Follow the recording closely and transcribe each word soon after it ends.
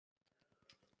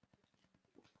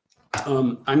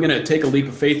I'm going to take a leap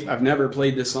of faith. I've never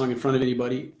played this song in front of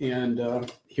anybody,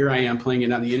 and here I am playing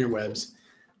it on the interwebs.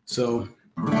 So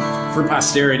for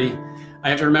posterity, I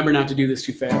have to remember not to do this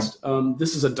too fast.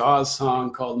 This is a Dawe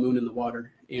song called Moon in the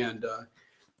Water, and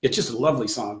it's just a lovely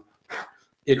song.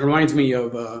 It reminds me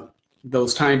of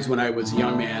those times when I was a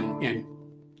young man and,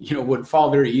 you know, would fall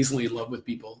very easily in love with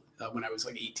people when I was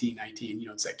like 18, 19. You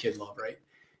know, it's that kid love, right?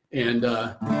 And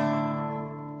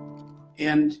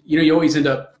you know, you always end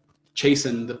up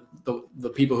chasing the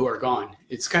people who are gone.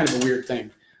 It's kind of a weird thing.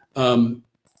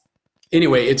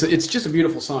 Anyway, it's just a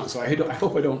beautiful song, so I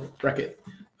hope I don't wreck it.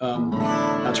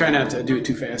 I'll try not to do it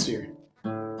too fast here.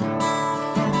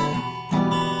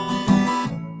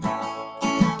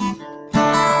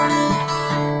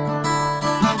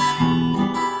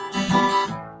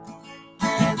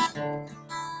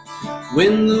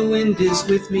 When the wind is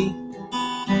with me,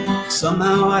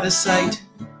 somehow out of sight,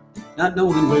 not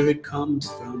knowing where it comes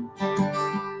from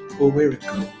or where it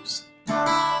goes.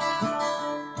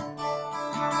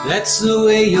 That's the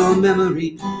way your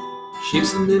memory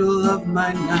shapes the middle of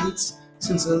my nights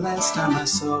since the last time I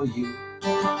saw you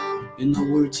in the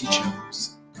words you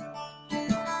chose.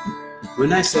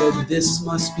 When I said this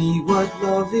must be what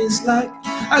love is like,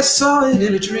 I saw it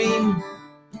in a dream.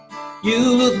 You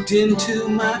looked into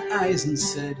my eyes and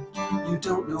said, you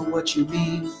don't know what you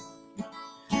mean.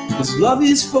 'Cause love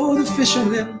is for the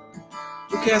fisherman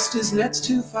who cast his nets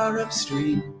too far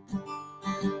upstream,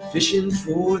 fishing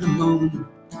for the moon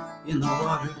in the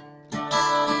water.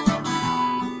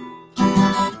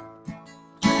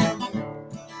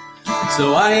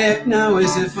 So I act now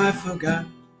as if I forgot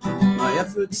my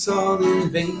efforts all in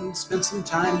vain. Spent some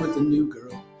time with a new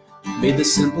girl, made the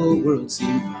simple world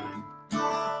seem fine.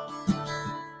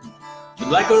 But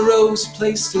like a rose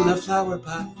placed in a flower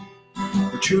pot,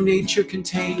 her true nature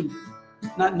contained,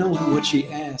 not knowing what she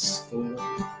asks for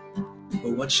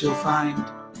or what she'll find.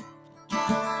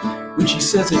 When she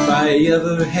says if I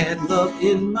ever had love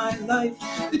in my life,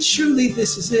 that surely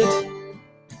this is it.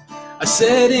 I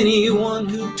said anyone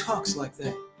who talks like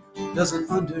that doesn't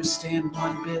understand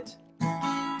one bit.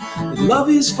 That love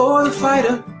is for the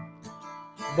fighter,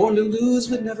 born to lose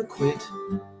but never quit,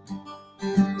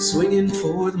 swinging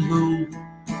for the moon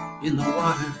in the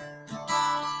water.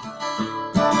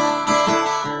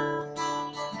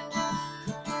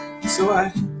 So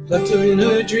I left her in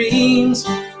her dreams,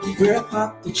 where I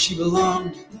thought that she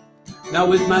belonged. Now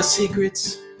with my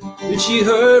secrets that she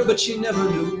heard but she never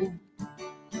knew.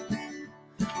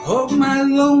 I hope my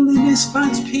loneliness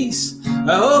finds peace.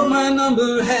 I hope my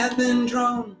number had been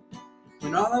drawn,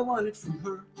 when all I wanted from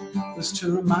her was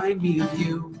to remind me of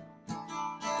you.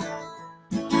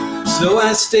 So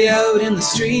I stay out in the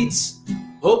streets,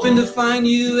 hoping to find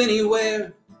you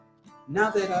anywhere. Now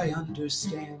that I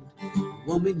understand the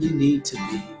woman you need to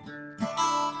be,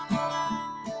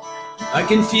 I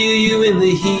can feel you in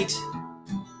the heat,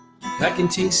 I can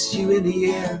taste you in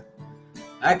the air.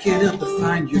 I can't help but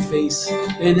find your face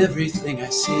in everything I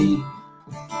see.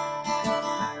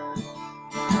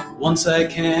 Once I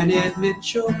can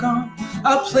admit you're gone,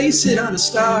 I'll place it on a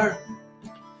star.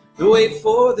 Wait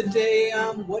for the day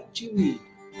I'm what you need,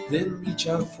 then reach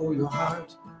out for your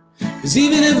heart. 'Cause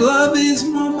even if love is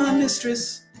more my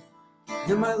mistress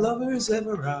than my lovers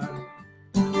ever are,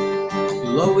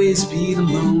 you'll always be the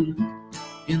moon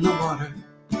in the water.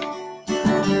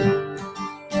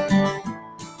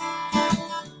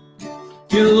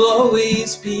 You'll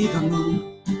always be the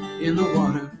moon in the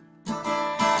water.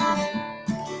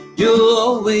 You'll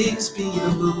always be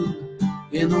the moon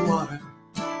in the water.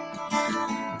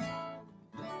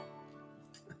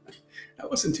 That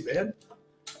wasn't too bad.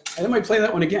 I might play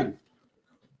that one again.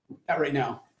 Not right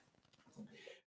now.